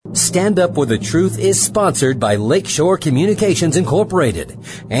Stand Up For the Truth is sponsored by Lakeshore Communications Incorporated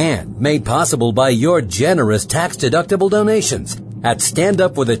and made possible by your generous tax-deductible donations at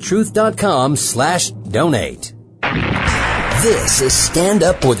standupforthetruth.com/donate. This is Stand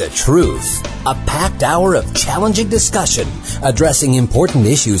Up For the Truth, a packed hour of challenging discussion addressing important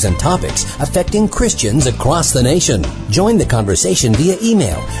issues and topics affecting Christians across the nation. Join the conversation via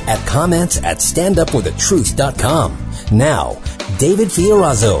email at comments@standupforthetruth.com. Now, David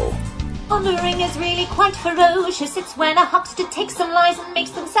Fiorazzo. Pondering is really quite ferocious. It's when a huckster takes some lies and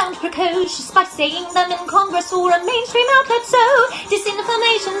makes them sound precocious by saying them in Congress or a mainstream outlet. So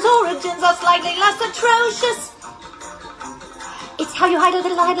disinformation's origins are slightly less atrocious. It's how you hide a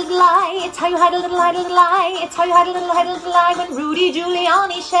little lie. It's how you hide a little lie. It's how you hide a little lie. When Rudy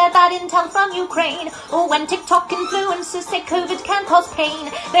Giuliani shared that intel from Ukraine, or when TikTok influencers say COVID can cause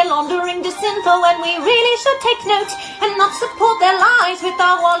pain, they're laundering disinfo and we really should take note and not support their lies with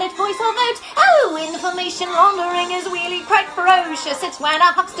our wallet, voice or vote. Oh, information laundering is really quite ferocious. It's when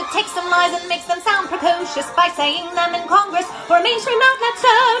a huckster takes some lies and makes them sound precocious by saying them in Congress or a mainstream outlet. So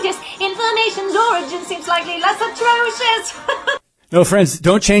disinformation's origin seems slightly less atrocious. No, friends,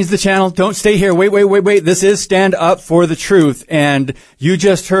 don't change the channel. Don't stay here. Wait. This is Stand Up For the Truth. And you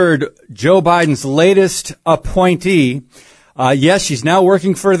just heard Joe Biden's latest appointee. Yes, she's now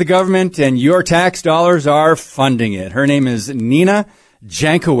working for the government, and your tax dollars are funding it. Her name is Nina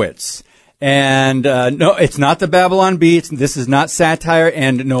Jankowicz. And no, it's not the Babylon Bee. This is not satire.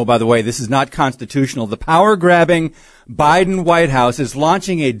 And no, by the way, this is not constitutional. The power-grabbing Biden White House is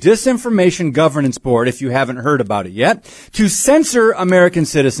launching a disinformation governance board, if you haven't heard about it yet, to censor American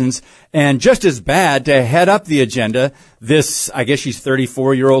citizens, and just as bad, to head up the agenda, this, I guess she's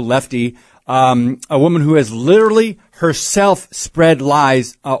 34-year-old lefty, a woman who has literally herself spread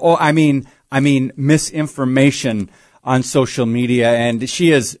lies, misinformation on social media, and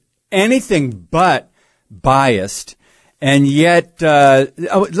she is anything but biased. And yet, let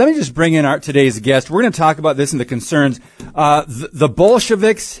me just bring in today's guest. We're going to talk about this and the concerns. The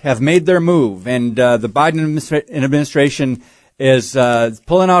Bolsheviks have made their move, and the Biden administration is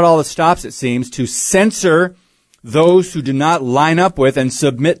pulling out all the stops, it seems, to censor those who do not line up with and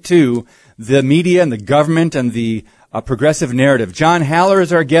submit to the media and the government and the progressive narrative. John Haller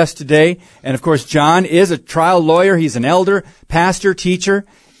is our guest today, and of course, John is a trial lawyer. He's an elder, pastor, teacher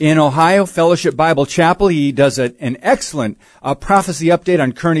in Ohio Fellowship Bible Chapel. He does an excellent prophecy update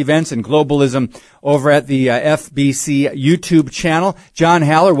on current events and globalism over at the FBC YouTube channel. John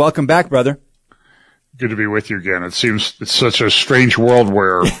Haller, welcome back, brother. Good to be with you again. It seems it's such a strange world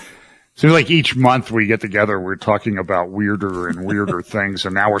where it seems like each month we get together, we're talking about weirder and weirder things,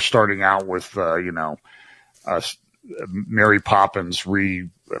 and now we're starting out with Mary Poppins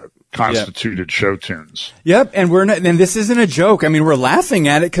constituted show tunes. Yep, and this isn't a joke. I mean, we're laughing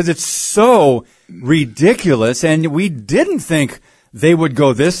at it because it's so ridiculous, and we didn't think they would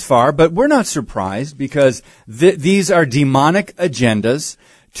go this far, but we're not surprised because these are demonic agendas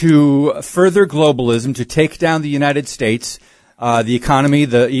to further globalism, to take down the United States, the economy,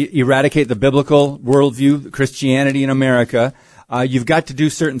 eradicate the biblical worldview, Christianity in America. You've got to do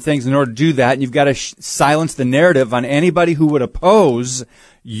certain things in order to do that, and you've got to silence the narrative on anybody who would oppose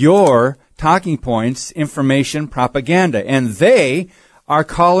your talking points, information, propaganda. And they are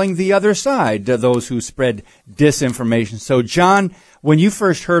calling the other side, those who spread disinformation. So, John, when you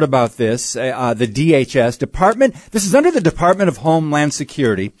first heard about this, the DHS Department, this is under the Department of Homeland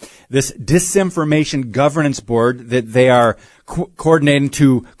Security, this Disinformation Governance Board that they are coordinating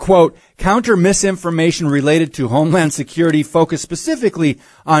to, quote, counter misinformation related to Homeland Security, focused specifically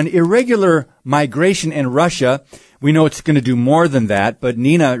on irregular migration in Russia. We know it's going to do more than that, but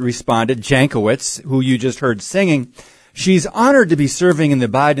Nina responded, Jankowicz, who you just heard singing. She's honored to be serving in the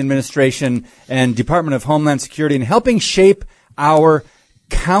Biden administration and Department of Homeland Security and helping shape our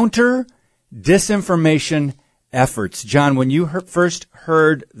counter disinformation efforts. John, when you first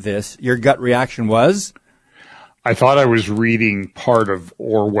heard this, your gut reaction was? I thought I was reading part of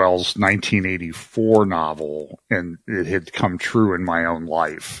Orwell's 1984 novel, and it had come true in my own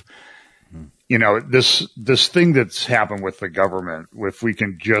life. You know, this thing that's happened with the government, if we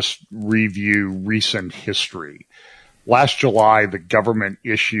can just review recent history. Last July, the government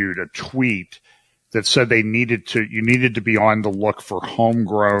issued a tweet that said you needed to be on the look for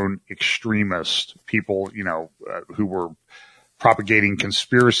homegrown extremists, people, who were propagating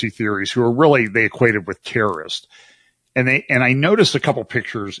conspiracy theories, who are really, they equated with terrorists. And I noticed a couple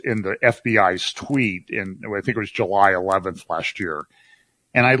pictures in the FBI's tweet I think it was July 11th last year.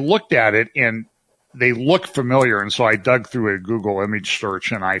 And I looked at it and they looked familiar. And so I dug through a Google image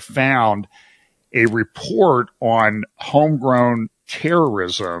search and I found a report on homegrown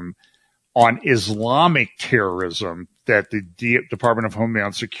terrorism, on Islamic terrorism that the Department of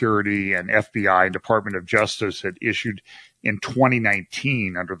Homeland Security and FBI and Department of Justice had issued in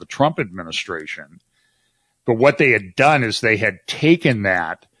 2019 under the Trump administration. But what they had done is they had taken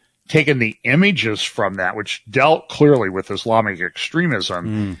the images from that, which dealt clearly with Islamic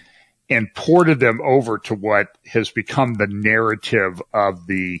extremism, and ported them over to what has become the narrative of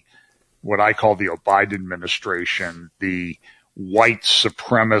what I call the Biden administration, the white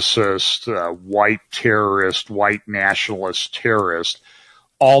supremacist, white terrorist, white nationalist terrorist,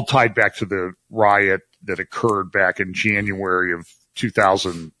 all tied back to the riot that occurred back in January of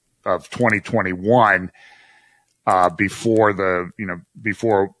 2021, before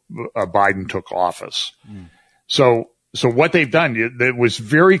Biden took office. So what they've done, it was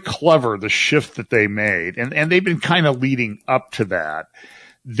very clever, the shift that they made, and they've been kind of leading up to that.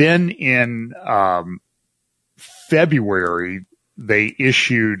 Then in February, they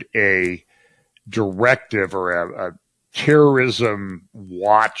issued a directive or a terrorism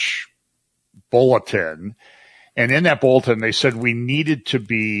watch bulletin. And in that bulletin, they said we needed to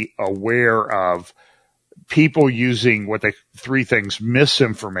be aware of people using three things: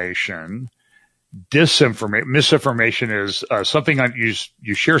 misinformation, disinformation. Misinformation is something you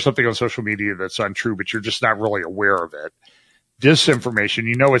share something on social media that's untrue, but you're just not really aware of it. Disinformation,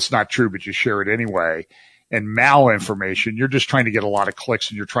 you know it's not true, but you share it anyway. And malinformation, you're just trying to get a lot of clicks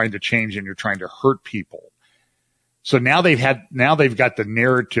and you're trying to change and you're trying to hurt people. So now they've got the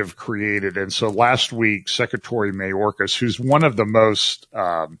narrative created. And so last week, Secretary Mayorkas, who's one of the most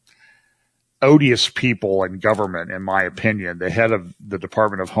odious people in government, in my opinion, the head of the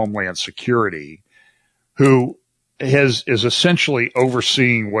Department of Homeland Security, who is essentially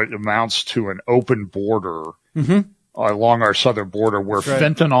overseeing what amounts to an open border along our southern border, where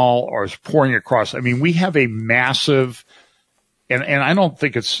fentanyl is pouring across. I mean, we have a massive, and I don't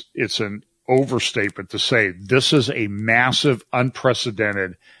think it's an overstatement to say this is a massive,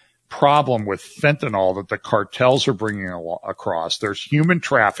 unprecedented problem with fentanyl that the cartels are bringing across. There's human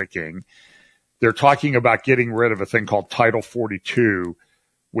trafficking. They're talking about getting rid of a thing called Title 42,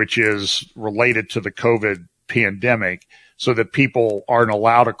 which is related to the COVID pandemic, so that people aren't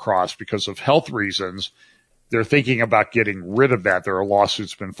allowed across because of health reasons. They're thinking about getting rid of that. There are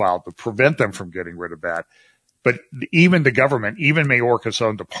lawsuits been filed to prevent them from getting rid of that. But even the government, even Mayorkas'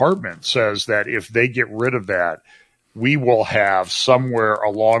 own department, says that if they get rid of that, we will have somewhere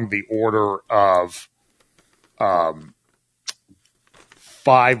along the order of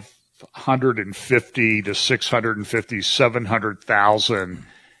 550 to 650, 700,000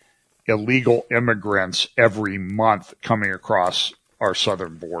 illegal immigrants every month coming across our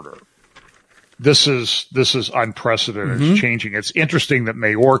southern border. This is unprecedented. It's changing. It's interesting that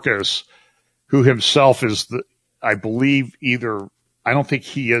Mayorkas, who himself is I believe I don't think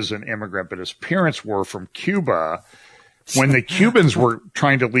he is an immigrant, but his parents were from Cuba. When the Cubans were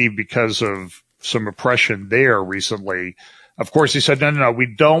trying to leave because of some oppression there recently, of course he said, no, we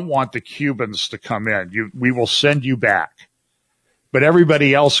don't want the Cubans to come in. We will send you back, but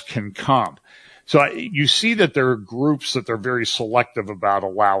everybody else can come. So you see that there are groups that they're very selective about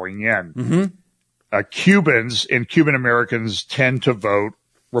allowing in. Cubans and Cuban Americans tend to vote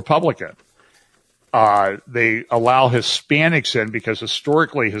Republican. They allow Hispanics in because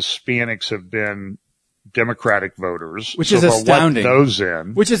historically Hispanics have been Democratic voters. Which is astounding. Those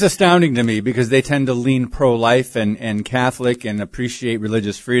in. Which is astounding to me because they tend to lean pro-life and Catholic and appreciate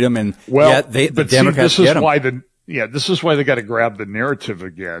religious freedom, and yet the Democrats get them. This is why they got to grab the narrative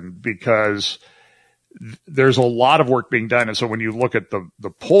again, because there's a lot of work being done. And so when you look at the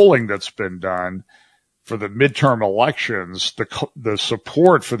polling that's been done for the midterm elections, the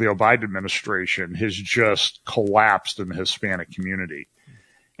support for the Biden administration has just collapsed in the Hispanic community,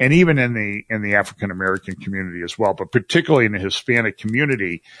 and even in the African American community as well, but particularly in the Hispanic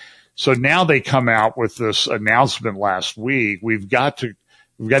community. So now they come out with this announcement last week. We've got to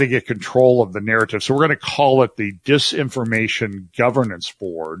get control of the narrative. So we're going to call it the Disinformation Governance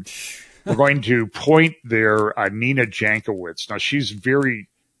Board. We're going to point there Nina Jankowicz. Now, she's very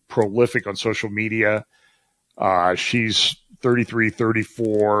prolific on social media. She's 33,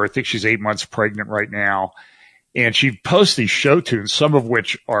 34. I think she's 8 months pregnant right now. And she posts these show tunes, some of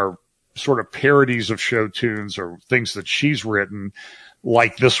which are sort of parodies of show tunes or things that she's written,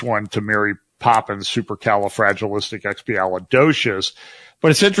 like this one to Mary Poppins, Supercalifragilisticexpialidocious.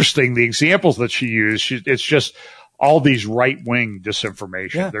 But it's interesting, the examples that she used, it's just all these right-wing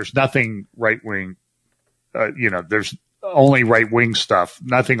disinformation. Yeah. There's nothing right-wing, there's only right-wing stuff,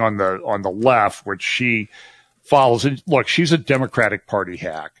 nothing on the left, which she follows. And look, she's a Democratic Party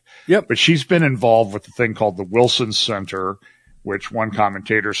hack. Yep. But she's been involved with the thing called the Wilson Center, which one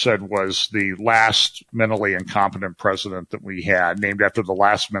commentator said was the last mentally incompetent president that we had, named after the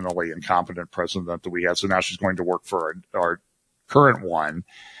last mentally incompetent president that we had. So now she's going to work for our current one.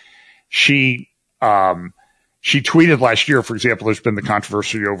 She tweeted last year, for example, there's been the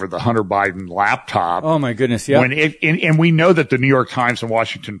controversy over the Hunter Biden laptop. Oh my goodness. Yeah. And we know that the New York Times and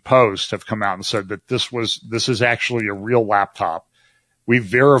Washington Post have come out and said that this is actually a real laptop. We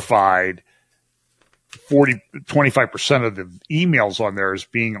verified 25% of the emails on there as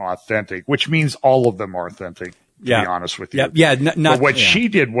being authentic, which means all of them are authentic, to be honest with you. But what she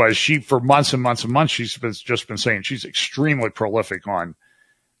did was for months and months and months, she's just been saying she's extremely prolific on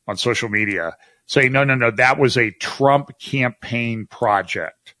social media, saying, no, that was a Trump campaign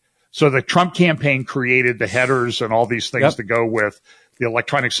project. So the Trump campaign created the headers and all these things to go with the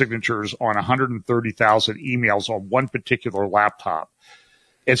electronic signatures on 130,000 emails on one particular laptop.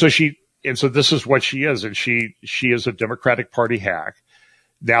 And so this is what she is. And she is a Democratic Party hack.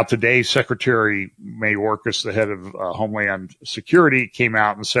 Now today, Secretary Mayorkas, the head of Homeland Security, came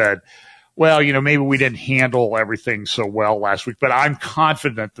out and said, well, maybe we didn't handle everything so well last week, but I'm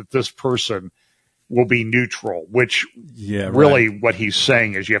confident that this person will be neutral, which really what he's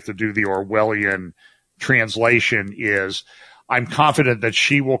saying is you have to do the Orwellian translation is I'm confident that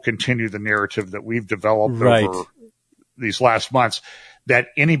she will continue the narrative that we've developed over these last months, that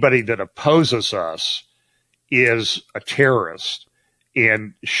anybody that opposes us is a terrorist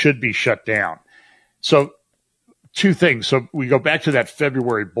and should be shut down. So two things. So we go back to that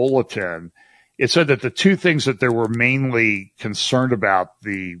February bulletin. It said that the two things that they were mainly concerned about,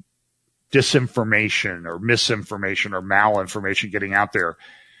 the disinformation or misinformation or malinformation getting out there,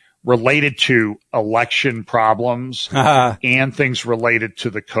 related to election problems and things related to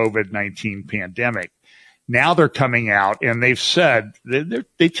the COVID-19 pandemic. Now they're coming out and they've said,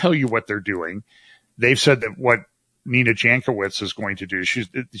 they tell you what they're doing. They've said that what Nina Jankowicz is going to do,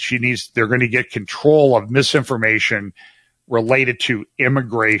 they're going to get control of misinformation related to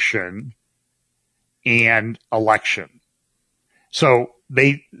immigration and election. So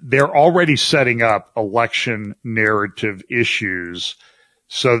they're already setting up election narrative issues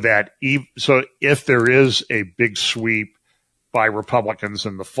so that if there is a big sweep by Republicans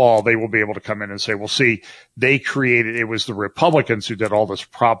in the fall, they will be able to come in and say, well, see, it was the Republicans who did all this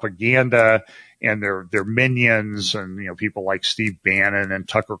propaganda and their minions and, people like Steve Bannon and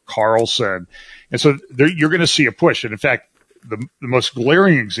Tucker Carlson. And so you're going to see a push. And in fact, the most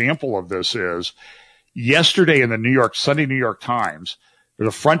glaring example of this is yesterday in the Sunday New York Times, there's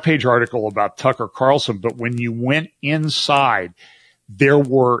a front page article about Tucker Carlson. But when you went inside, there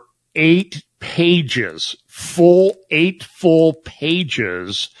were 8 full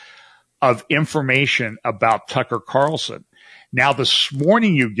pages of information about Tucker Carlson. Now this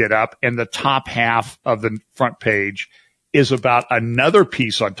morning you get up and the top half of the front page is about another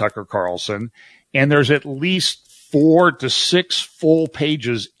piece on Tucker Carlson. And there's at least 4 to 6 full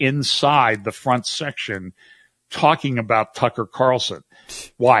pages inside the front section talking about Tucker Carlson.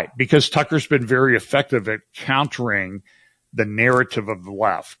 Why? Because Tucker's been very effective at countering the narrative of the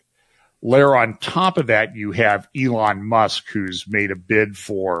left. Layer on top of that, you have Elon Musk, who's made a bid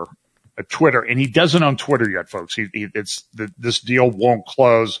for a Twitter, and he doesn't own Twitter yet, folks. This deal won't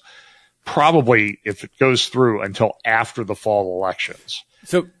close probably, if it goes through, until after the fall elections.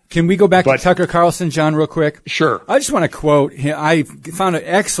 So can we go back to Tucker Carlson, John, real quick? Sure. I just want to quote him. I found an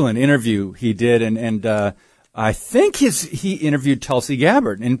excellent interview he did, and I think he interviewed Tulsi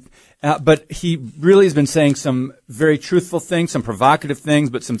Gabbard, but he really has been saying some very truthful things, some provocative things,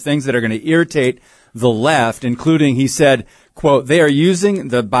 but some things that are going to irritate the left, including, he said, quote, the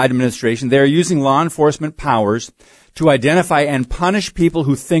Biden administration, they are using law enforcement powers to identify and punish people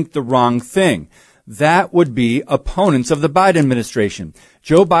who think the wrong thing. That would be opponents of the Biden administration.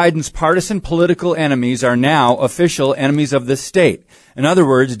 Joe Biden's partisan political enemies are now official enemies of the state. In other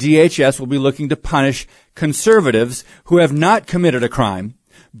words, DHS will be looking to punish conservatives who have not committed a crime,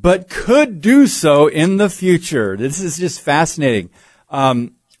 but could do so in the future. This is just fascinating.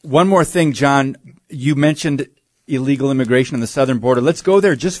 One more thing, John, you mentioned illegal immigration on the southern border. Let's go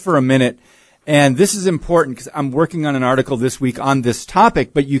there just for a minute. And this is important because I'm working on an article this week on this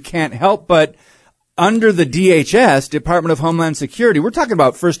topic, but you can't help but under the DHS, Department of Homeland Security, we're talking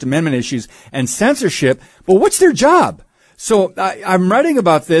about First Amendment issues and censorship, but what's their job? So I'm writing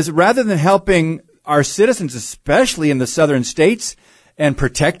about this rather than helping our citizens, especially in the southern states, and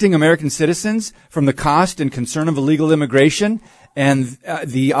protecting American citizens from the cost and concern of illegal immigration and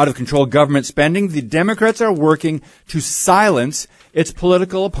the out-of-control government spending, the Democrats are working to silence its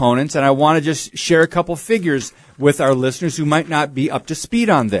political opponents, and I want to just share a couple figures with our listeners who might not be up to speed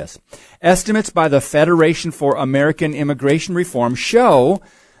on this. Estimates by the Federation for American Immigration Reform show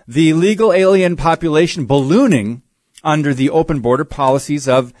the legal alien population ballooning under the open border policies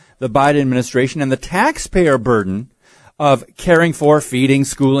of the Biden administration, and the taxpayer burden of caring for, feeding,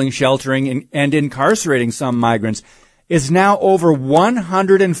 schooling, sheltering, and incarcerating some migrants is now over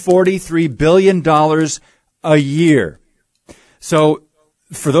 $143 billion a year. So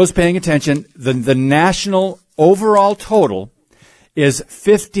for those paying attention, the national overall total is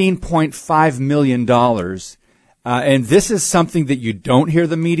 $15.5 million. And this is something that you don't hear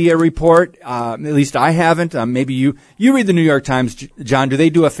the media report. At least I haven't. Maybe you read the New York Times, John. Do they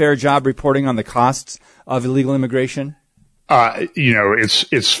do a fair job reporting on the costs of illegal immigration?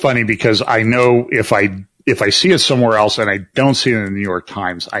 It's funny because I know if I see it somewhere else and I don't see it in the New York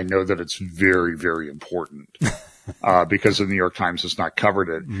Times, I know that it's very, very important. Because the New York Times has not covered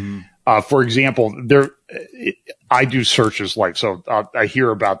it. Mm-hmm. For example, I do searches I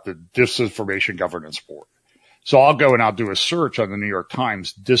hear about the Disinformation Governance Board. So I'll go and I'll do a search on the New York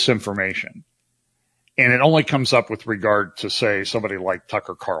Times, disinformation. And it only comes up with regard to, say, somebody like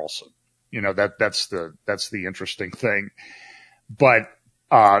Tucker Carlson. That's the interesting thing. But,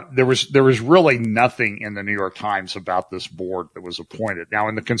 there was really nothing in the New York Times about this board that was appointed. Now,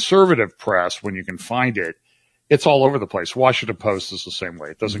 in the conservative press, when you can find it, it's all over the place. Washington Post is the same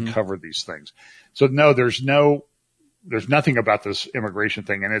way. It doesn't cover these things. So no, there's nothing about this immigration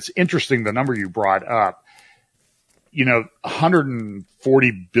thing. And it's interesting, the number you brought up,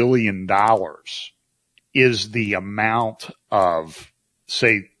 $140 billion is the amount of,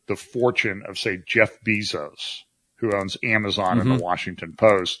 say, the fortune of, say, Jeff Bezos, who owns Amazon and the Washington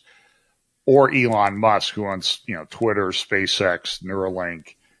Post, or Elon Musk, who owns, Twitter, SpaceX,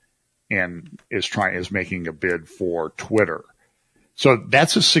 Neuralink, and is making a bid for Twitter. So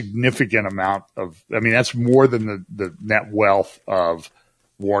that's a significant amount that's more than the net wealth of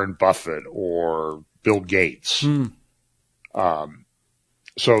Warren Buffett or Bill Gates. That's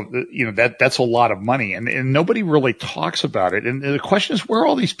a lot of money, and nobody really talks about it. And the question is, where are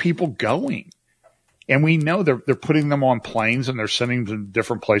all these people going? And we know they're putting them on planes and they're sending them to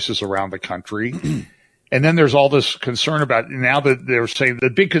different places around the country. And then there's all this concern about, now that they're saying the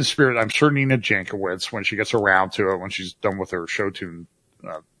big conspiracy, I'm sure Nina Jankowicz, when she gets around to it, when she's done with her show tune,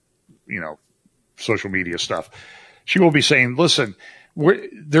 social media stuff, she will be saying, listen,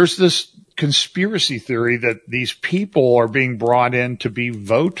 there's this conspiracy theory that these people are being brought in to be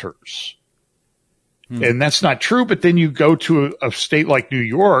voters. And that's not true. But then you go to a state like New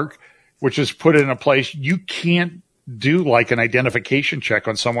York, which is put in a place you can't do like an identification check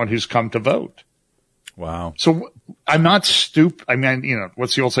on someone who's come to vote. Wow. So I'm not stupid. I mean,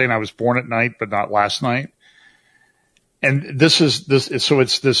 what's the old saying? I was born at night, but not last night. And so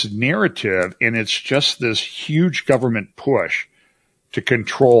it's this narrative, and it's just this huge government push to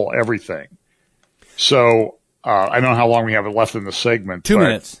control everything. So, I don't know how long we have left in the segment. 2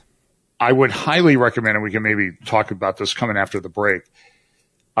 minutes. I would highly recommend, and we can maybe talk about this coming after the break.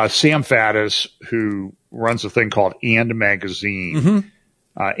 Sam Faddis, who runs a thing called And Magazine,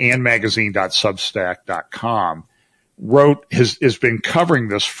 andmagazine.substack.com, has been covering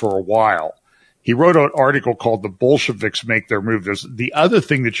this for a while. He wrote an article called The Bolsheviks Make Their Move. The other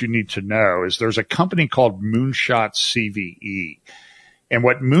thing that you need to know is there's a company called Moonshot CVE. And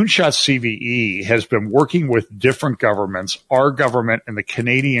what Moonshot CVE has been working with different governments, our government and the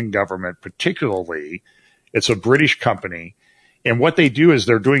Canadian government particularly, it's a British company. And what they do is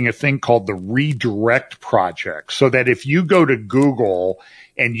they're doing a thing called the Redirect Project, so that if you go to Google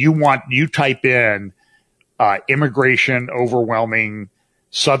and you type in immigration overwhelming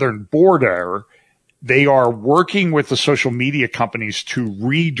southern border, they are working with the social media companies to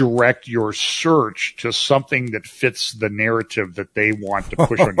redirect your search to something that fits the narrative that they want to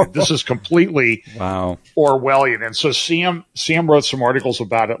push on you. This is completely Orwellian. And so Sam wrote some articles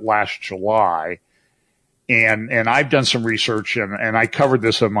about it last July. And I've done some research, and I covered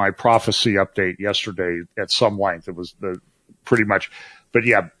this in my prophecy update yesterday at some length. It was pretty much, but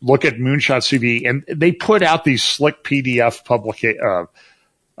yeah, look at Moonshot CV, and they put out these slick PDF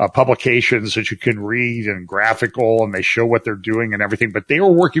publications that you can read and graphical, and they show what they're doing and everything. But they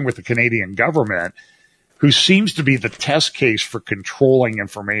were working with the Canadian government, who seems to be the test case for controlling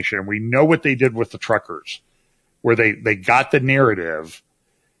information. And we know what they did with the truckers, where they got the narrative.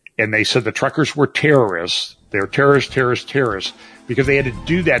 And they said the truckers were terrorists. They're terrorists, because they had to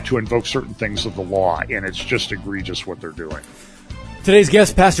do that to invoke certain things of the law. And it's just egregious what they're doing. Today's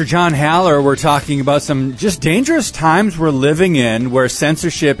guest, Pastor John Haller, we're talking about some just dangerous times we're living in where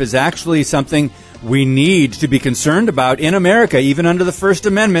censorship is actually something we need to be concerned about in America, even under the First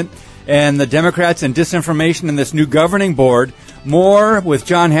Amendment, and the Democrats and disinformation in this new governing board. More with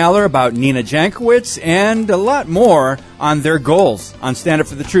John Haller about Nina Jankowicz and a lot more on their goals on Stand Up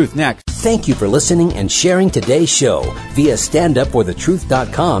for the Truth next. Thank you for listening and sharing today's show via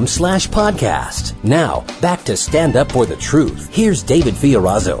standupforthetruth.com/podcast. Now, back to Stand Up for the Truth. Here's David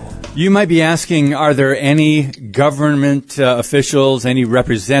Fiorazo. You might be asking, are there any government officials, any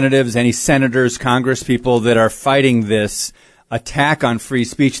representatives, any senators, congresspeople that are fighting this attack on free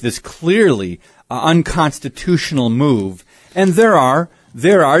speech, this clearly unconstitutional move? And there are.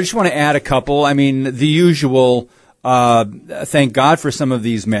 I just want to add a couple. I mean, the usual, thank God for some of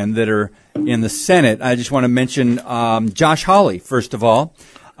these men that are in the Senate. I just want to mention Josh Hawley, first of all.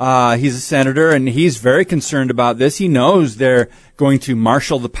 He's a senator, and he's very concerned about this. He knows they're going to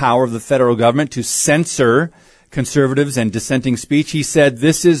marshal the power of the federal government to censor conservatives and dissenting speech. He said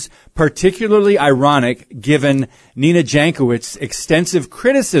this is particularly ironic given Nina Jankowicz's extensive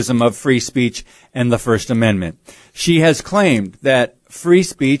criticism of free speech and the First Amendment. She has claimed that free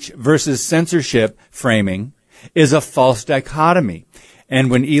speech versus censorship framing is a false dichotomy.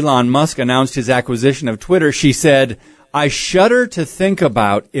 And when Elon Musk announced his acquisition of Twitter, she said, I shudder to think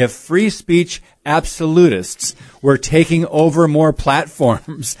about if free speech absolutists were taking over more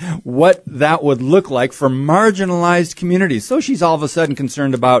platforms, what that would look like for marginalized communities. So she's all of a sudden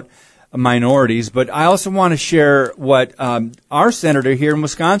concerned about minorities. But I also want to share what our senator here in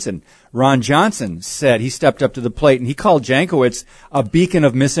Wisconsin, Ron Johnson, said. He stepped up to the plate, and he called Jankowicz a beacon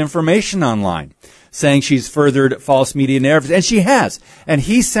of misinformation online, saying she's furthered false media narratives. And she has. And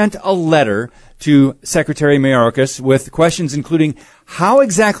he sent a letter to Secretary Mayorkas with questions including how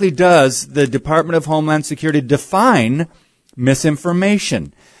exactly does the Department of Homeland Security define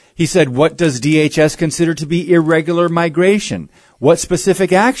misinformation? He said, what does DHS consider to be irregular migration? What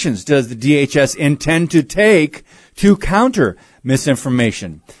specific actions does the DHS intend to take to counter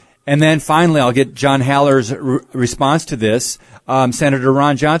misinformation? And then finally, I'll get John Haller's response to this. Senator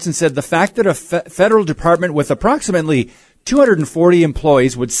Ron Johnson said the fact that a federal department with approximately 240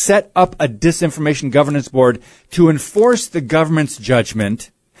 employees would set up a disinformation governance board to enforce the government's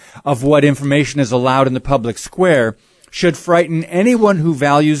judgment of what information is allowed in the public square should frighten anyone who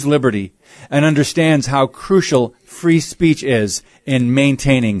values liberty and understands how crucial free speech is in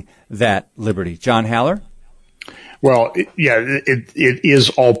maintaining that liberty. John Haller? Well, it is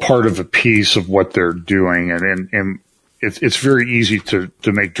all part of a piece of what they're doing, and it's very easy to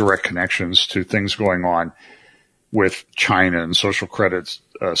make direct connections to things going on with China and social credit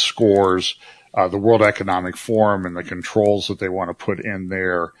scores, the World Economic Forum and the controls that they want to put in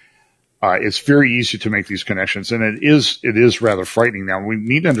there. It's very easy to make these connections, and it is rather frightening. Now, we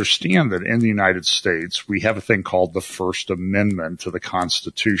need to understand that in the United States, we have a thing called the First Amendment to the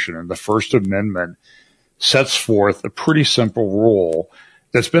Constitution, and the First Amendment sets forth a pretty simple rule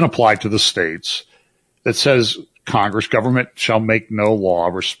that's been applied to the states that says Congress, government shall make no law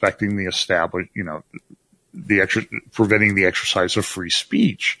respecting the established, preventing the exercise of free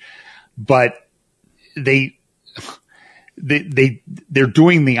speech. But they're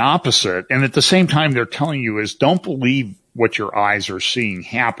doing the opposite. And at the same time, they're telling you is don't believe what your eyes are seeing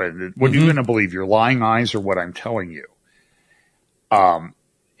happen. What are you going to believe? Your lying eyes or what I'm telling you?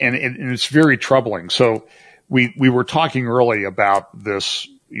 And it's very troubling. So we were talking early about this,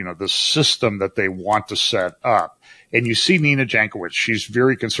 this system that they want to set up. And you see Nina Jankowicz, she's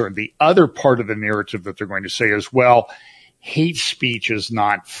very concerned. The other part of the narrative that they're going to say is, well, hate speech is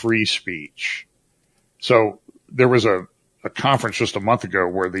not free speech. So there was a conference just a month ago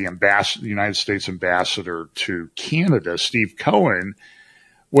where the United States ambassador to Canada, Steve Cohen,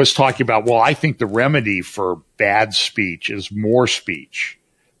 was talking about, well, I think the remedy for bad speech is more speech.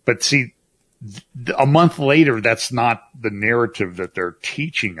 But see, a month later, that's not the narrative that they're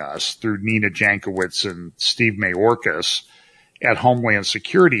teaching us through Nina Jankowicz and Steve Mayorkas at Homeland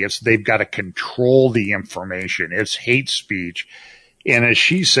Security. It's they've got to control the information. It's hate speech. And as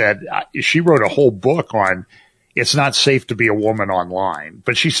she said, she wrote a whole book on it's not safe to be a woman online,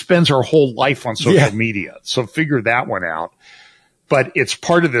 but she spends her whole life on social media. So figure that one out. But it's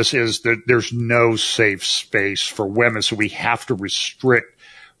part of this is that there's no safe space for women. So we have to restrict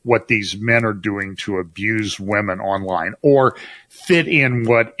what these men are doing to abuse women online or fit in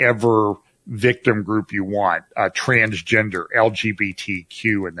whatever victim group you want, transgender,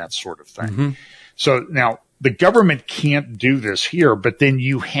 LGBTQ, and that sort of thing. So now the government can't do this here, but then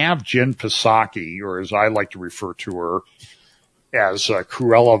you have Jen Psaki, or as I like to refer to her as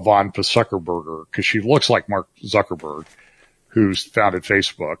Cruella von Zuckerberger, because she looks like Mark Zuckerberg. who's founded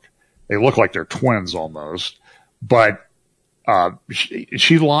Facebook. They look like they're twins almost, but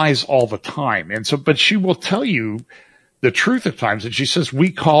she lies all the time. And so, but she will tell you the truth at times. And she says,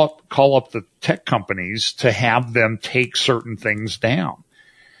 we call up the tech companies to have them take certain things down.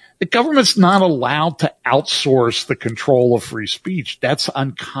 The government's not allowed to outsource the control of free speech. That's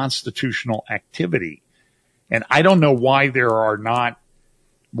unconstitutional activity. And I don't know why there are not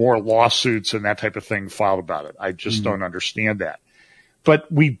more lawsuits and that type of thing filed about it. I just don't understand that.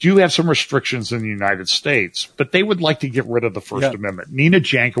 But we do have some restrictions in the United States, but they would like to get rid of the First Amendment. Nina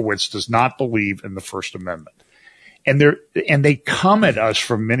Jankowicz does not believe in the First Amendment. And they come at us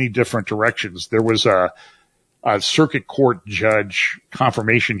from many different directions. There was a circuit court judge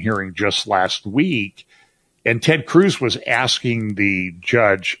confirmation hearing just last week, and Ted Cruz was asking the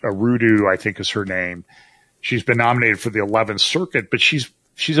judge, Arudu, I think is her name. She's been nominated for the 11th Circuit, but she's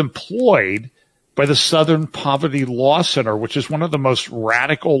employed by the Southern Poverty Law Center, which is one of the most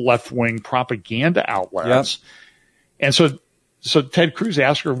radical left-wing propaganda outlets. Yep. And so Ted Cruz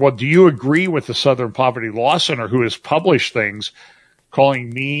asked her, well, do you agree with the Southern Poverty Law Center, who has published things calling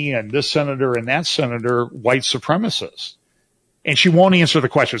me and this senator and that senator white supremacists? And she won't answer the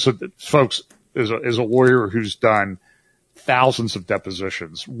question. So, folks, as a lawyer who's done thousands of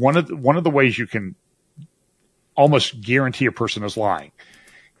depositions, one of the ways you can almost guarantee a person is lying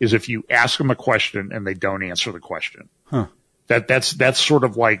is if you ask them a question and they don't answer the question. Huh. That's sort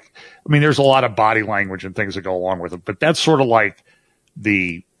of like, I mean, there's a lot of body language and things that go along with it, but that's sort of like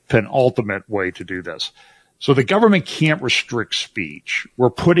the penultimate way to do this. So the government can't restrict speech.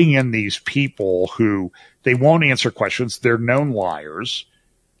 We're putting in these people who they won't answer questions. They're known liars,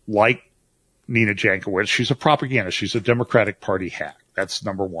 like Nina Jankowicz. She's a propagandist. She's a Democratic Party hack. That's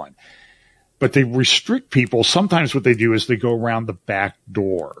number one. But they restrict people. Sometimes what they do is they go around the back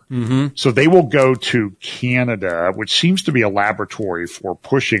door. Mm-hmm. So they will go to Canada, which seems to be a laboratory for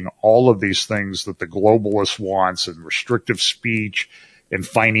pushing all of these things that the globalist wants, and restrictive speech and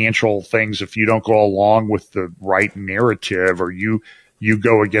financial things if you don't go along with the right narrative, or you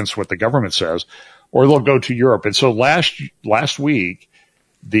go against what the government says, or they'll go to Europe. And so last week,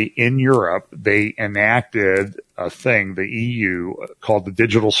 in Europe, they enacted a thing, the EU, called the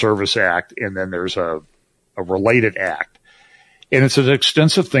Digital Service Act, and then there's a related act. And it's an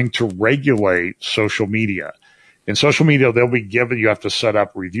extensive thing to regulate social media. In social media, you have to set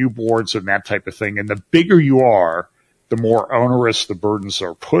up review boards and that type of thing. And the bigger you are, the more onerous the burdens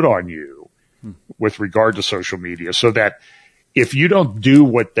are put on you with regard to social media, so that if you don't do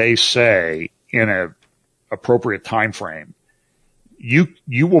what they say in an appropriate time frame,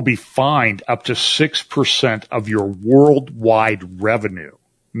 you will be fined up to 6% of your worldwide revenue,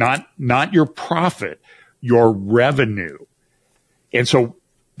 not your profit, your revenue. And so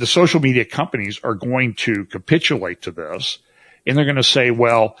the social media companies are going to capitulate to this, and they're going to say,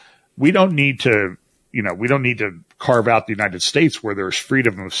 well, we don't need to carve out the United States where there's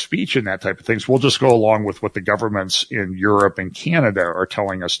freedom of speech and that type of things. We'll just go along with what the governments in Europe and Canada are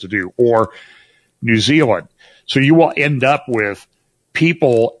telling us to do, or New Zealand. So you will end up with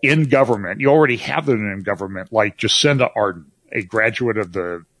people in government. You already have them in government, like Jacinda Ardern, a graduate of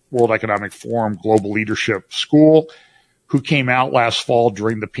the World Economic Forum Global Leadership School, who came out last fall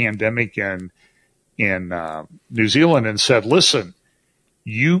during the pandemic in New Zealand and said, listen,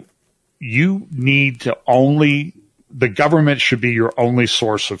 you need to the government should be your only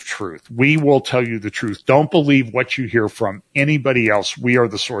source of truth. We will tell you the truth. Don't believe what you hear from anybody else. We are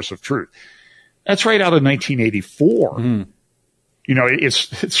the source of truth. That's right out of 1984. Mm. You know,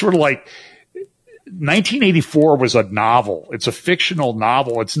 it's sort of like 1984 was a novel. It's a fictional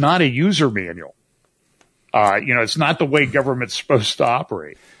novel. It's not a user manual. It's not the way government's supposed to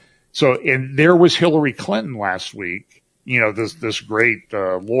operate. So, and there was Hillary Clinton last week, this great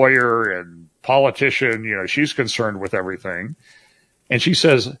lawyer and politician, she's concerned with everything. And she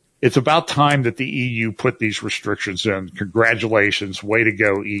says, it's about time that the EU put these restrictions in. Congratulations. Way to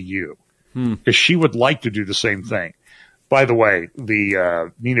go, EU. Because she would like to do the same thing. By the way,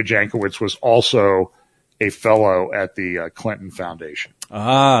 the Nina Jankowicz was also a fellow at the Clinton Foundation.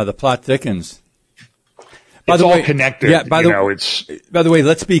 Ah, the plot thickens. It's all connected. Yeah, by the way,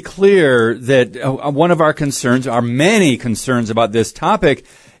 let's be clear that one of our many concerns about this topic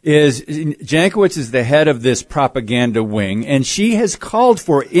is Jankowicz is the head of this propaganda wing, and she has called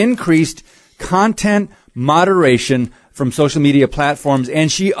for increased content moderation from social media platforms,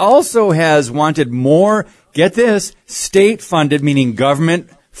 and she also has wanted more, get this, state-funded, meaning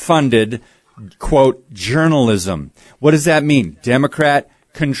government-funded, quote, journalism. What does that mean? Democrat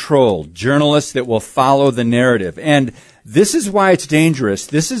control, journalists that will follow the narrative. And this is why it's dangerous.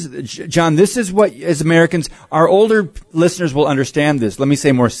 John, this is what, as Americans, our older listeners will understand this. Let me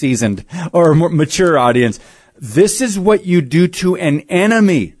say more seasoned or more mature audience. This is what you do to an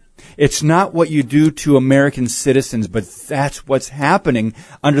enemy. It's not what you do to American citizens, but that's what's happening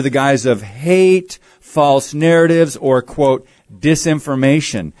under the guise of hate, false narratives, or, quote,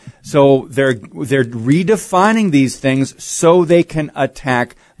 disinformation. So they're redefining these things so they can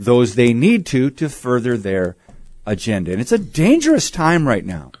attack those they need to further their agenda. And it's a dangerous time right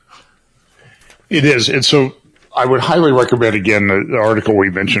now. It is. And so I would highly recommend, again, the article we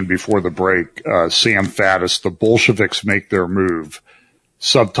mentioned before the break, Sam Faddis, The Bolsheviks Make Their Move,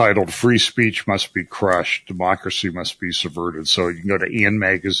 subtitled Free Speech Must Be Crushed, Democracy Must Be Subverted. So you can go to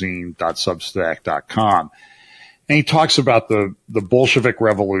andmagazine.substack.com. And he talks about the Bolshevik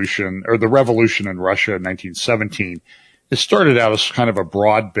Revolution, or the revolution in Russia in 1917. It started out as kind of a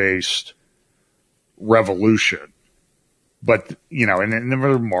broad-based revolution. But, and they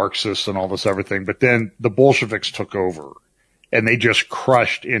were Marxists and all this everything. But then the Bolsheviks took over, and they just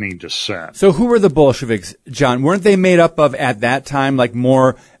crushed any dissent. So who were the Bolsheviks, John? Weren't they made up of, at that time, like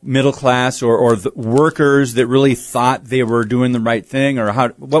more middle class or the workers that really thought they were doing the right thing? Or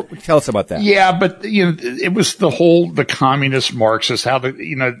tell us about that. Yeah, but, it was the communist Marxists,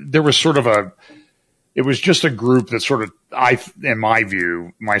 there was sort of it was just a group that sort of, in my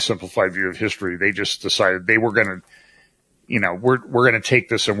view, my simplified view of history, they just decided they were going to, we're going to take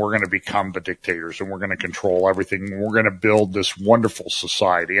this and we're going to become the dictators and we're going to control everything. And we're going to build this wonderful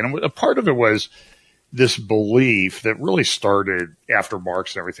society. And a part of it was this belief that really started after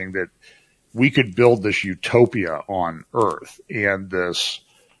Marx and everything, that we could build this utopia on earth and this,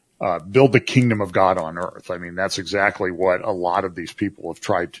 build the kingdom of God on earth. I mean, that's exactly what a lot of these people have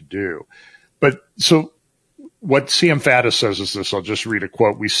tried to do. But so what Sam Faddis says is this, I'll just read a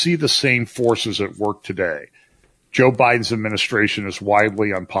quote. We see the same forces at work today. Joe Biden's administration is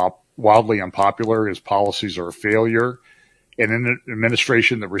wildly unpopular. His policies are a failure. And an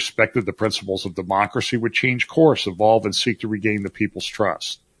administration that respected the principles of democracy would change course, evolve, and seek to regain the people's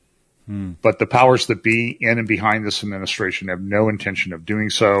trust. But the powers that be in and behind this administration have no intention of doing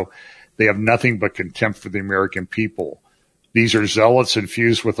so. They have nothing but contempt for the American people. These are zealots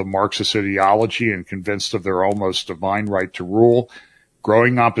infused with a Marxist ideology and convinced of their almost divine right to rule.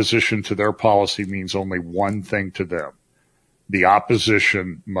 Growing opposition to their policy means only one thing to them. The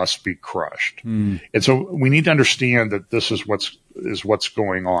opposition must be crushed. And so we need to understand that this is what's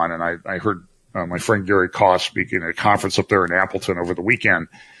going on. And I heard my friend Gary Koss speaking at a conference up there in Appleton over the weekend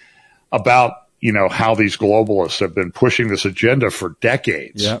about, how these globalists have been pushing this agenda for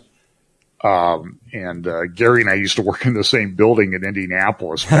decades. Yep. And Gary and I used to work in the same building in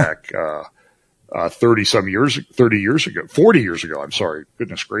Indianapolis back 40 years ago. I'm sorry.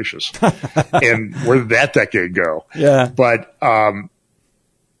 Goodness gracious. And where did that decade go? Yeah. But, and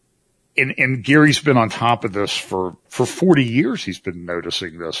Gary's been on top of this for 40 years. He's been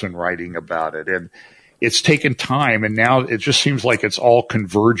noticing this and writing about it. And it's taken time. And now it just seems like it's all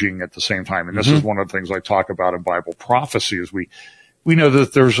converging at the same time. And this is one of the things I talk about in Bible prophecy is we know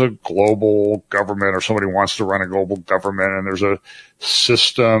that there's a global government or somebody wants to run a global government, and there's a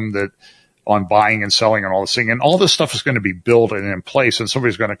system that on buying and selling and all this thing. And all this stuff is going to be built and in place, and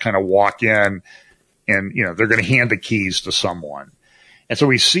somebody's going to kind of walk in and, they're going to hand the keys to someone. And so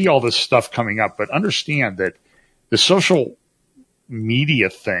we see all this stuff coming up, but understand that the social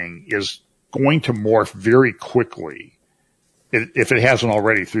media thing is going to morph very quickly, if it hasn't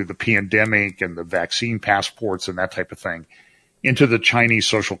already, through the pandemic and the vaccine passports and that type of thing, into the Chinese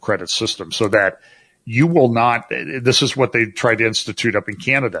social credit system, so that you will not, this is what they tried to institute up in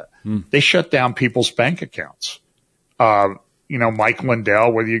Canada. They shut down people's bank accounts. Mike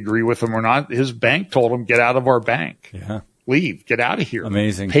Lindell, whether you agree with him or not, his bank told him, get out of our bank. Yeah. Leave, get out of here.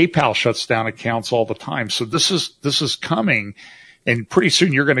 Amazing. PayPal shuts down accounts all the time. So this is coming, and pretty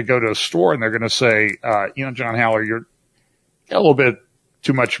soon you're going to go to a store and they're going to say, John Haller, you're a little bit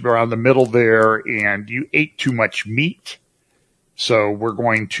too much around the middle there and you ate too much meat. So we're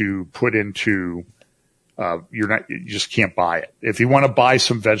going to put into, you just can't buy it. If you want to buy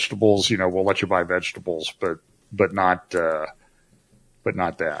some vegetables, we'll let you buy vegetables, but not that.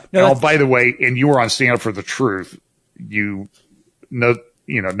 No, by the way, and you were on Stand Up for the Truth, no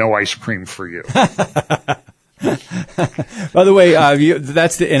ice cream for you. By the way,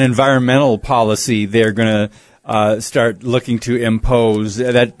 that's an environmental policy they're going to start looking to impose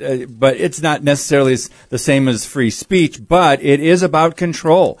that. But it's not necessarily the same as free speech, but it is about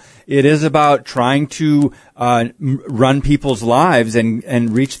control. It is about trying to run people's lives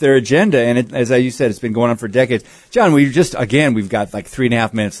and reach their agenda. And as you said, it's been going on for decades. John, we've got like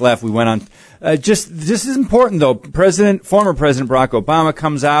 3.5 minutes left. We went on. This is important though. Former President Barack Obama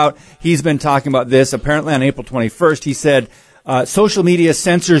comes out. He's been talking about this. Apparently on April 21st, he said, social media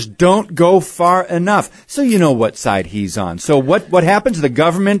censors don't go far enough. So you know what side he's on. So what happens? The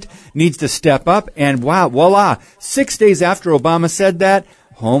government needs to step up, and voila. 6 days after Obama said that,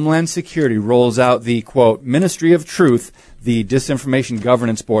 Homeland Security rolls out the, quote, Ministry of Truth, the Disinformation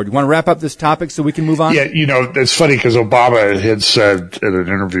Governance Board. You want to wrap up this topic so we can move on? Yeah, it's funny because Obama had said in an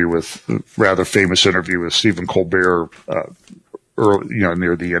interview rather famous interview with Stephen Colbert,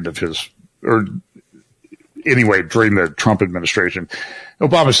 near the end of during the Trump administration,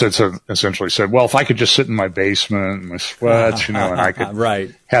 Obama essentially said, well, if I could just sit in my basement in my sweats, and I could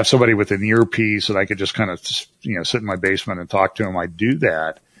right. have somebody with an earpiece and I could just kind of, sit in my basement and talk to him, I'd do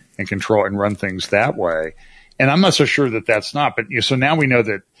that and control and run things that way. And I'm not so sure that that's not, but so now we know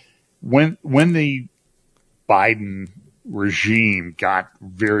that when the Biden regime got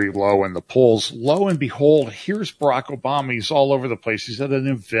very low in the polls, lo and behold, here's Barack Obama. He's all over the place. He's at an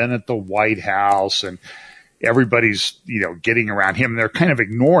event at the White House and everybody's, getting around him. They're kind of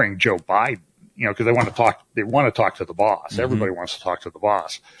ignoring Joe Biden, because they want to talk to the boss. Mm-hmm. Everybody wants to talk to the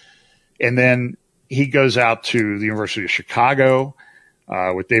boss. And then he goes out to the University of Chicago,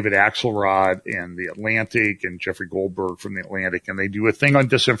 with David Axelrod and The Atlantic and Jeffrey Goldberg from The Atlantic. And they do a thing on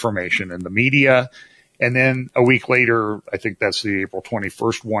disinformation in the media. And then a week later, I think that's the April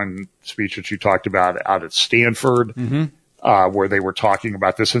 21st speech that you talked about out at Stanford. Mm-hmm. Where they were talking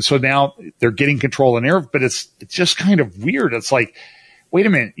about this. And so now they're getting control in air, but it's just kind of weird. It's like, wait a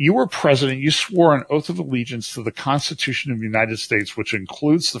minute, you were president, you swore an oath of allegiance to the Constitution of the United States, which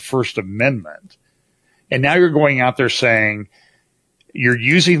includes the First Amendment. And now you're going out there saying you're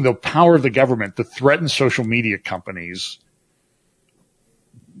using the power of the government to threaten social media companies.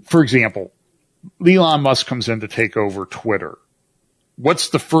 For example, Elon Musk comes in to take over Twitter. What's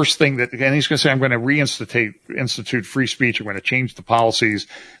the first thing and he's going to say, I'm going to institute free speech. I'm going to change the policies.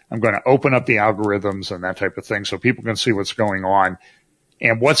 I'm going to open up the algorithms and that type of thing so people can see what's going on.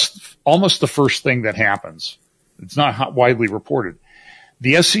 And what's almost the first thing that happens? It's not widely reported.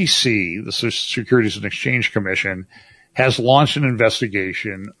 The SEC, the Securities and Exchange Commission, has launched an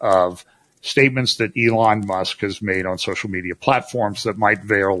investigation of statements that Elon Musk has made on social media platforms that might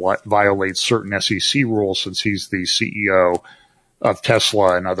violate certain SEC rules since he's the CEO of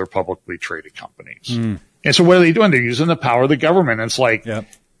Tesla and other publicly traded companies. Mm. And so what are they doing? They're using the power of the government. It's like, yep.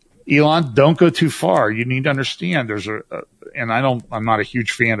 Elon, don't go too far. You need to understand I'm not a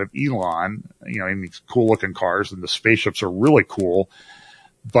huge fan of Elon, in these cool looking cars, and the spaceships are really cool,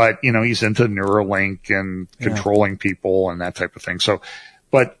 but he's into Neuralink and controlling people and that type of thing. So,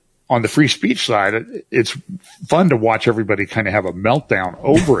 but on the free speech side, it's fun to watch everybody kind of have a meltdown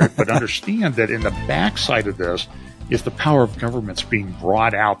over it, but understand that in the backside of this, is the power of government's being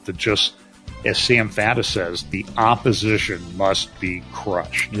brought out to just, as Sam Faddis says, the opposition must be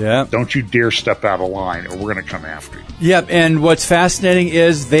crushed. Yeah. Don't you dare step out of line or we're going to come after you. Yep. And what's fascinating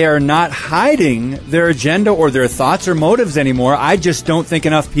is they are not hiding their agenda or their thoughts or motives anymore. I just don't think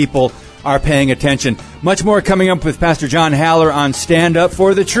enough people are paying attention. Much more coming up with Pastor John Haller on Stand Up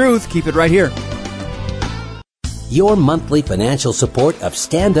for the Truth. Keep it right here. Your monthly financial support of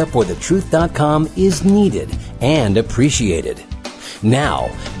StandUpForTheTruth.com is needed and appreciated. Now,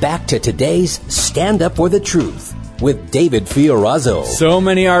 back to today's Stand Up for the Truth with David Fiorazo. So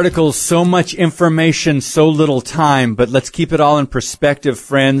many articles, so much information, so little time, but let's keep it all in perspective,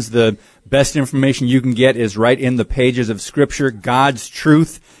 friends. The best information you can get is right in the pages of Scripture, God's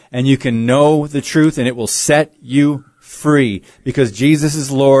truth, and you can know the truth, and it will set you free because Jesus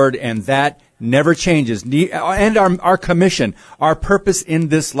is Lord, and that never changes. And our commission, our purpose in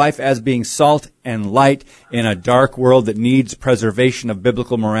this life as being salt and light in a dark world that needs preservation of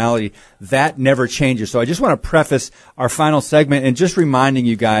biblical morality, that never changes. So I just want to preface our final segment and just reminding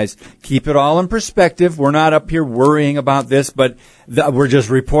you guys, keep it all in perspective. We're not up here worrying about this, but we're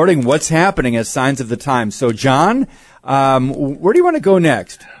just reporting what's happening as signs of the times. So John, where do you want to go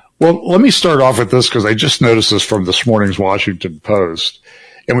next? Well, let me start off with this because I just noticed this from this morning's Washington Post.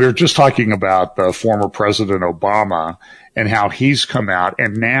 And we were just talking about the former President Obama and how he's come out.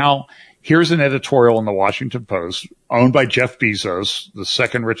 And now here's an editorial in the Washington Post owned by Jeff Bezos, the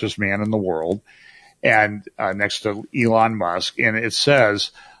second richest man in the world, and next to Elon Musk. And it says,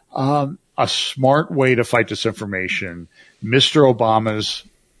 a smart way to fight disinformation. Mr. Obama's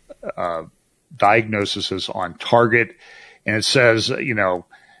diagnosis is on target. And it says,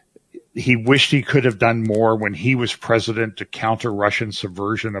 he wished he could have done more when he was president to counter Russian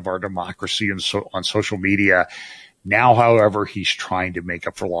subversion of our democracy on social media. Now, however, he's trying to make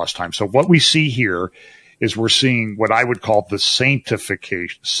up for lost time. So what we see here is we're seeing what I would call the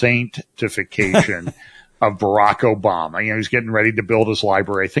sanctification of Barack Obama. He's getting ready to build his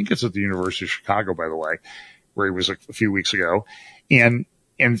library. I think it's at the University of Chicago, by the way, where he was a few weeks ago. And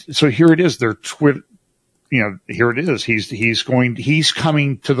so here it is. Here it is. He's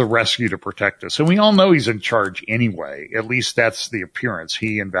coming to the rescue to protect us. And we all know he's in charge anyway. At least that's the appearance.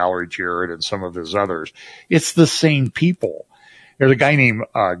 He and Valerie Jarrett and some of his others. It's the same people. There's a guy named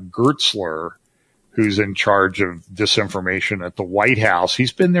Gertzler who's in charge of disinformation at the White House.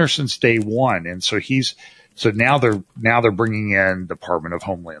 He's been there since day one. And so now they're bringing in Department of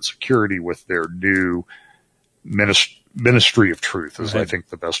Homeland Security with their new Ministry of Truth is, I think,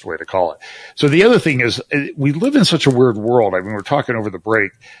 the best way to call it. So the other thing is we live in such a weird world. I mean, we're talking over the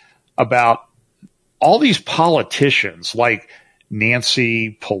break about all these politicians like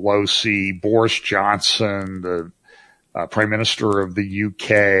Nancy Pelosi, Boris Johnson, the Prime Minister of the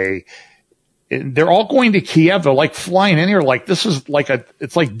UK. They're all going to Kiev. They're like flying in here. Like this is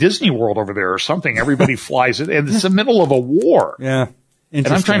it's like Disney World over there or something. Everybody flies in, and it's the middle of a war. Yeah. And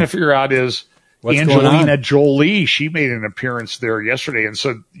I'm trying to figure out what's Angelina Jolie, she made an appearance there yesterday. And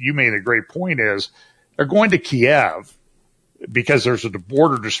so you made a great point is they're going to Kiev because there's a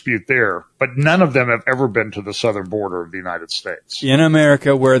border dispute there, but none of them have ever been to the southern border of the United States. In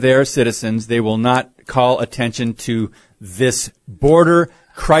America, where they are citizens, they will not call attention to this border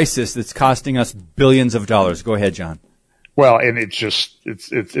crisis that's costing us billions of dollars. Go ahead, John. Well, and it's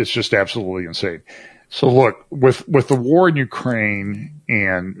just absolutely insane. So look, with the war in Ukraine,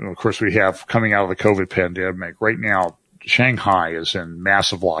 and of course we have coming out of the COVID pandemic, right now Shanghai is in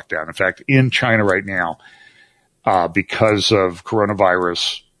massive lockdown. In fact, in China right now, because of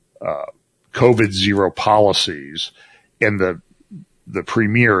coronavirus, COVID zero policies, and the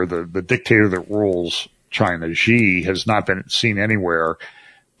premier, the dictator that rules China, Xi, has not been seen anywhere.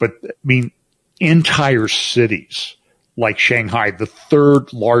 But I mean, entire cities like Shanghai, the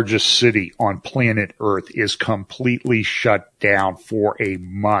third largest city on planet Earth, is completely shut down for a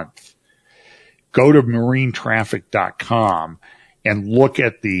month. Go to marinetraffic.com and look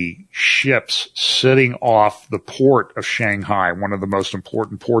at the ships sitting off the port of Shanghai, one of the most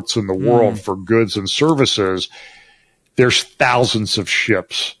important ports in the world for goods and services. There's thousands of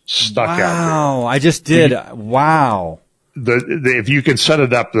ships stuck out there. Wow, I just did. Wow. If you can set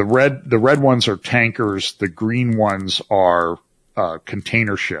it up, the red ones are tankers, the green ones are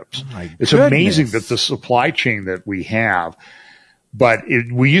container ships. Oh, it's amazing that the supply chain that we have, but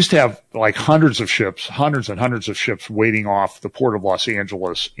we used to have like hundreds and hundreds of ships waiting off the port of Los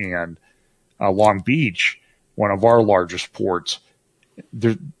Angeles and Long Beach, one of our largest ports.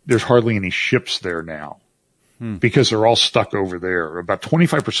 There's hardly any ships there now because they're all stuck over there. About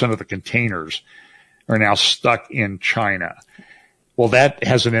 25% of the containers are now stuck in China. Well, that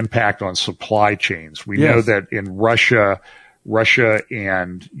has an impact on supply chains. We know that in Russia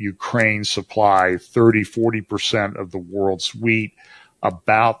and Ukraine supply 40% of the world's wheat,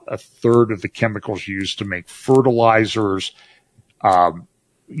 about a third of the chemicals used to make fertilizers. A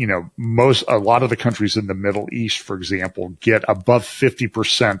lot of the countries in the Middle East, for example, get above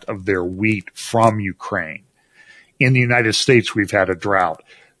 50% of their wheat from Ukraine. In the United States, we've had a drought.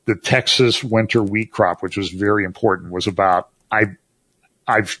 The Texas winter wheat crop, which was very important, was about, I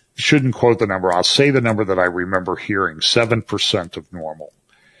shouldn't quote the number. I'll say the number that I remember hearing, 7% of normal.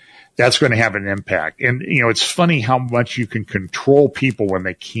 That's going to have an impact. And, it's funny how much you can control people when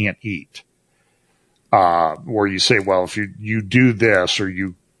they can't eat. Where you say, well, if you do this or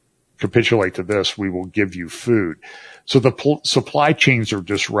you capitulate to this, we will give you food. So the supply chains are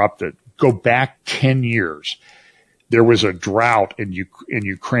disrupted. Go back 10 years. There was a drought in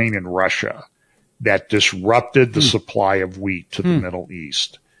Ukraine and Russia that disrupted the supply of wheat to the Middle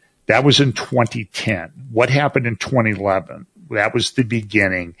East. That was in 2010. What happened in 2011? That was the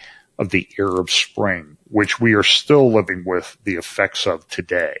beginning of the Arab Spring, which we are still living with the effects of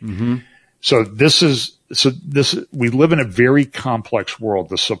today. Mm-hmm. So we live in a very complex world.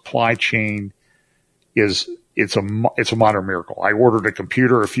 The supply chain it's a modern miracle. I ordered a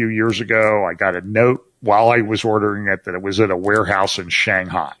computer a few years ago. I got a note while I was ordering it that it was at a warehouse in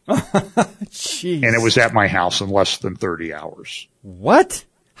Shanghai. Jeez. And it was at my house in less than 30 hours. What?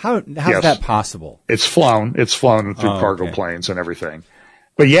 How's that possible? It's flown through cargo planes and everything.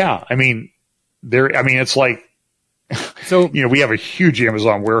 But yeah, it's like, so, we have a huge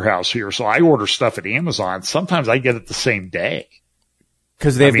Amazon warehouse here. So I order stuff at Amazon. Sometimes I get it the same day.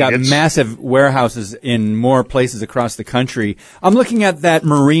 Because they've got massive warehouses in more places across the country. I'm looking at that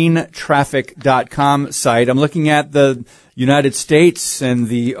marinetraffic.com site. I'm looking at the United States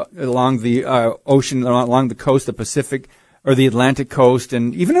and along the ocean, along the coast, the Pacific or the Atlantic coast,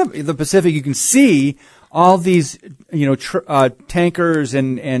 and even the Pacific. You can see all these, tankers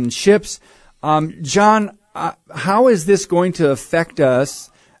and ships. John, how is this going to affect us?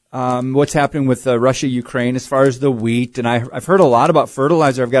 What's happening with Russia, Ukraine, as far as the wheat. And I've heard a lot about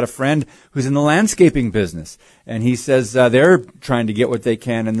fertilizer. I've got a friend who's in the landscaping business, and he says they're trying to get what they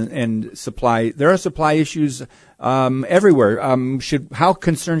can and supply. There are supply issues everywhere. How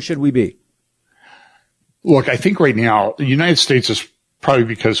concerned should we be? Look, I think right now the United States is probably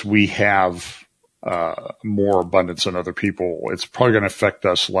because we have more abundance than other people. It's probably going to affect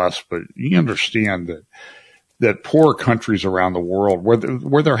us less, but you understand that poor countries around the world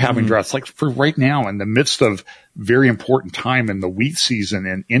where they're having droughts, like for right now in the midst of very important time in the wheat season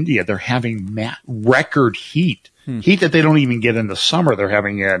in India, they're having record heat that they don't even get in the summer. They're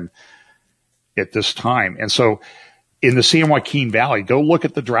having at this time. And so in the San Joaquin Valley, go look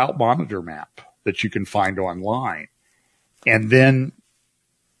at the drought monitor map that you can find online. And then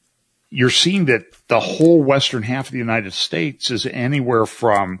you're seeing that the whole western half of the United States is anywhere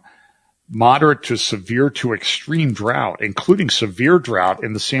from moderate to severe to extreme drought, including severe drought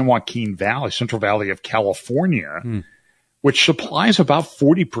in the San Joaquin Valley, Central Valley of California, which supplies about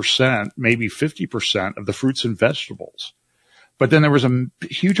 40%, maybe 50% of the fruits and vegetables. But then there was a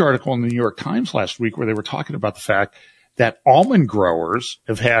huge article in the New York Times last week where they were talking about the fact that almond growers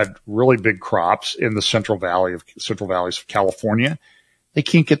have had really big crops in the Central Valleys of California. They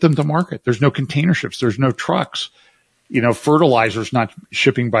can't get them to market. There's no container ships. There's no trucks. Fertilizer's not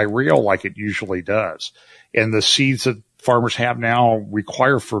shipping by rail like it usually does. And the seeds that farmers have now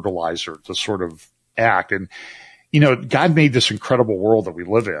require fertilizer to sort of act. And, God made this incredible world that we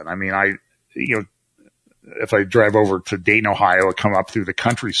live in. I mean, if I drive over to Dayton, Ohio, I come up through the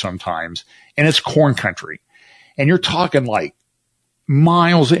country sometimes, and it's corn country. And you're talking like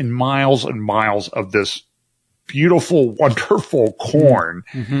miles and miles and miles of this beautiful, wonderful corn.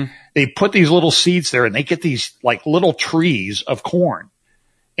 Mm-hmm. They put these little seeds there and they get these like little trees of corn.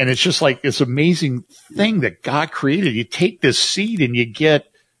 And it's just like this amazing thing that God created. You take this seed and you get,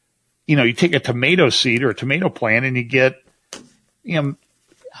 you take a tomato seed or a tomato plant and you get,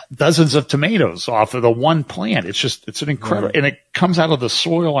 dozens of tomatoes off of the one plant. It's an incredible, and it comes out of the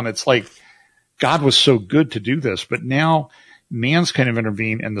soil, and it's like God was so good to do this, but now man's kind of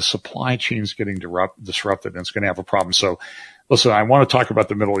intervened and the supply chain's getting disrupted, and it's going to have a problem. So listen, I want to talk about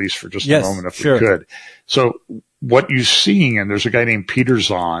the Middle East for just a moment if we could. So what you're seeing, and there's a guy named Peter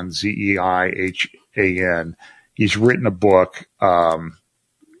Zeihan, Zeihan. He's written a book.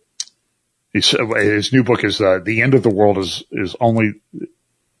 His new book is The End of the World is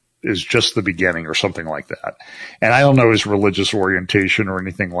just the beginning, or something like that. And I don't know his religious orientation or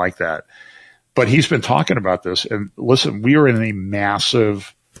anything like that, but he's been talking about this. And listen, we are in a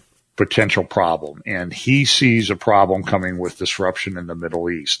massive potential problem, and he sees a problem coming with disruption in the Middle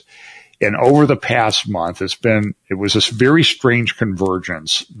East. And over the past month, it was this very strange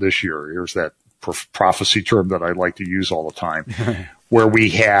convergence this year. Here's that prophecy term that I like to use all the time, where we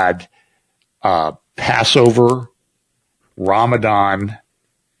had Passover, Ramadan,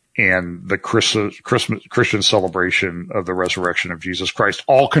 and the Christian celebration of the resurrection of Jesus Christ,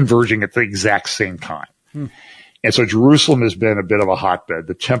 all converging at the exact same time. And so Jerusalem has been a bit of a hotbed.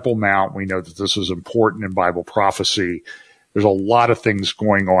 The Temple Mount, we know that this is important in Bible prophecy. There's a lot of things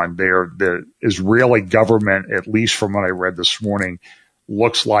going on there. The Israeli government, at least from what I read this morning,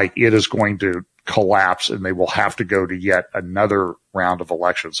 looks like it is going to collapse, and they will have to go to yet another round of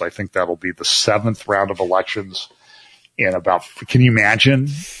elections. I think that'll be the 7th round of elections in about, can you imagine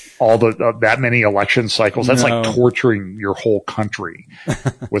all that many election cycles? That's like torturing your whole country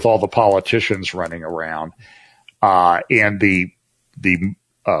with all the politicians running around. And the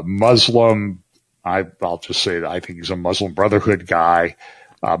Muslim, I'll just say that I think he's a Muslim Brotherhood guy,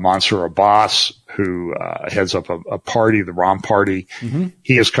 Mansour Abbas, who heads up a party, the Ram Party. Mm-hmm.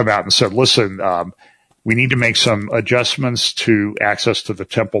 He has come out and said, listen, we need to make some adjustments to access to the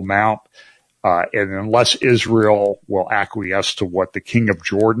Temple Mount. And unless Israel will acquiesce to what the King of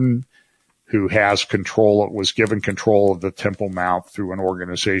Jordan, who was given control of the Temple Mount through an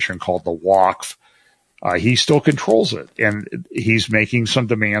organization called the Waqf, he still controls it. And he's making some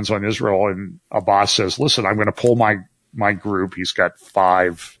demands on Israel. And Abbas says, listen, I'm going to pull my group. He's got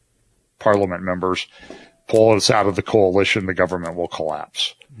 5 parliament members. Pull us out of the coalition, the government will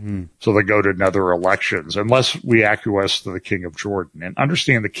collapse. So they go to another elections unless we acquiesce to the King of Jordan. And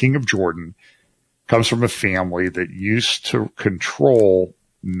understand the King of Jordan comes from a family that used to control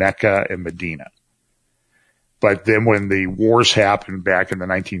Mecca and Medina. But then when the wars happened back in the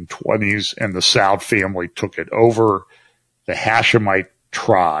 1920s and the Saud family took it over, the Hashemite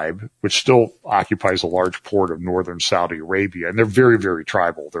tribe, which still occupies a large part of northern Saudi Arabia, and they're very, very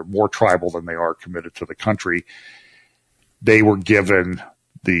tribal. They're more tribal than they are committed to the country. They were given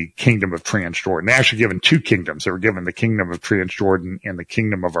the kingdom of Transjordan. They're actually given two kingdoms. They were given the kingdom of Transjordan and the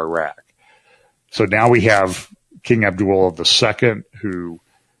kingdom of Iraq. So now we have King Abdullah II, who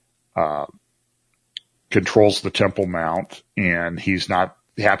controls the Temple Mount, and he's not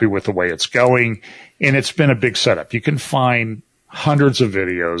happy with the way it's going. And it's been a big setup. You can find hundreds of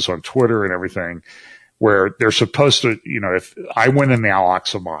videos on Twitter and everything where they're supposed to, if I went in the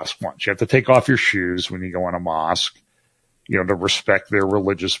Al-Aqsa Mosque once, you have to take off your shoes when you go in a mosque, to respect their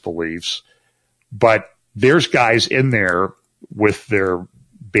religious beliefs. But there's guys in there with their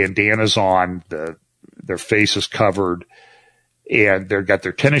bandanas on, their faces covered, and they've got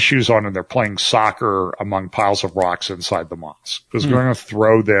their tennis shoes on, and they're playing soccer among piles of rocks inside the mosque. Because they're going to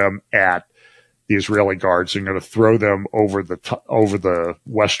throw them at the Israeli guards. They're going to throw them over the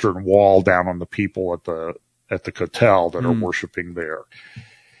western wall down on the people at the Kotel that are worshiping there.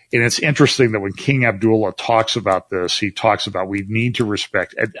 And it's interesting that when King Abdullah talks about this, he talks about we need to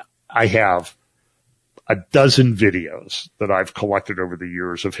respect. And I have a dozen videos that I've collected over the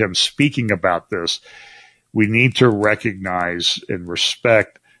years of him speaking about this. We need to recognize and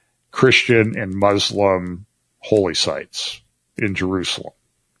respect Christian and Muslim holy sites in Jerusalem.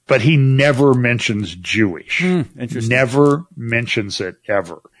 But he never mentions Jewish. Never mentions it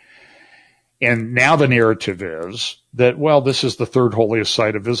ever. And now the narrative is that, this is the third holiest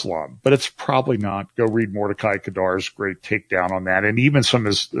site of Islam. But it's probably not. Go read Mordecai Kadar's great takedown on that. And even some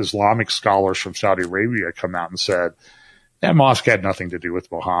Islamic scholars from Saudi Arabia come out and said, that mosque had nothing to do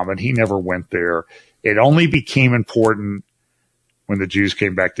with Muhammad. He never went there. It only became important when the Jews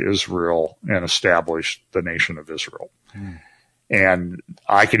came back to Israel and established the nation of Israel. And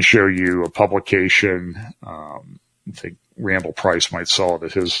I can show you a publication, I think Randall Price might sell it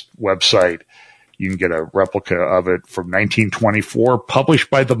at his website. You can get a replica of it from 1924, published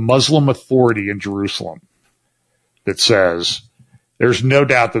by the Muslim Authority in Jerusalem, that says, there's no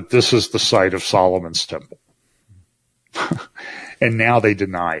doubt that this is the site of Solomon's temple. And now they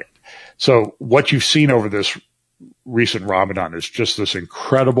deny it. So what you've seen over this recent Ramadan is just this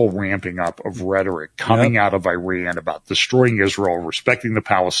incredible ramping up of rhetoric coming out of Iran about destroying Israel, respecting the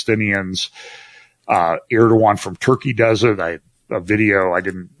Palestinians. Erdogan from Turkey does it. A video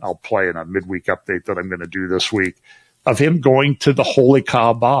I'll play in a midweek update that I'm going to do this week of him going to the Holy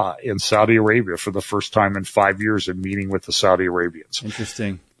Kaaba in Saudi Arabia for the first time in 5 years and meeting with the Saudi Arabians.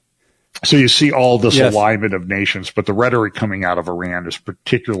 Interesting. So you see all this alignment of nations, but the rhetoric coming out of Iran is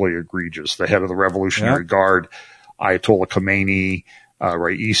particularly egregious. The head of the Revolutionary Guard, Ayatollah Khomeini,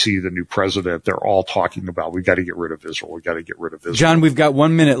 Raisi, the new president, they're all talking about, we've got to get rid of Israel. We've got to get rid of Israel. John, we've got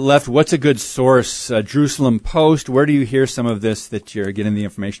 1 minute left. What's a good source? Jerusalem Post. Where do you hear some of this that you're getting the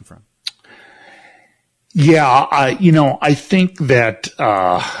information from? Yeah, I think that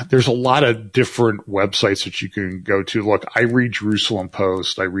there's a lot of different websites that you can go to. Look, I read Jerusalem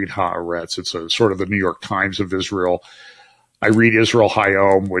Post. I read Haaretz. It's a sort of the New York Times of Israel. I read Israel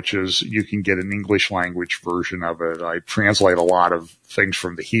Hayom, which is, you can get an English language version of it. I translate a lot of things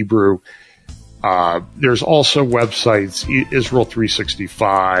from the Hebrew. There's also websites, Israel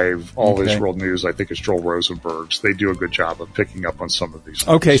 365, All Israel News, I think it's Joel Rosenberg's. They do a good job of picking up on some of these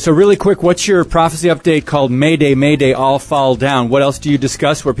things. Okay, so really quick, what's your prophecy update called Mayday, Mayday, All Fall Down? What else do you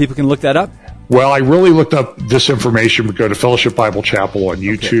discuss where people can look that up? Well, I really looked up this information, but go to Fellowship Bible Chapel on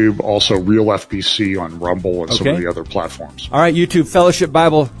YouTube, also Real FBC on Rumble and some of the other platforms. All right, YouTube, Fellowship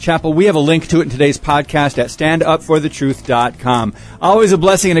Bible Chapel. We have a link to it in today's podcast at standupforthetruth.com. Always a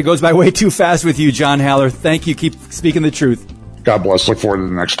blessing, and it goes by way too fast with you, John Haller. Thank you. Keep speaking the truth. God bless. Look forward to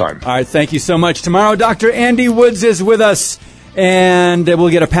the next time. All right, thank you so much. Tomorrow, Dr. Andy Woods is with us, and we'll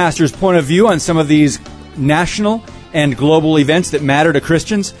get a pastor's point of view on some of these national and global events that matter to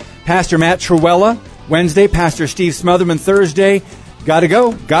Christians. Pastor Matt Trewella, Wednesday. Pastor Steve Smotherman, Thursday. Gotta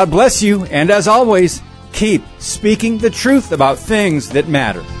go. God bless you. And as always, keep speaking the truth about things that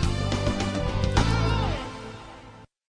matter.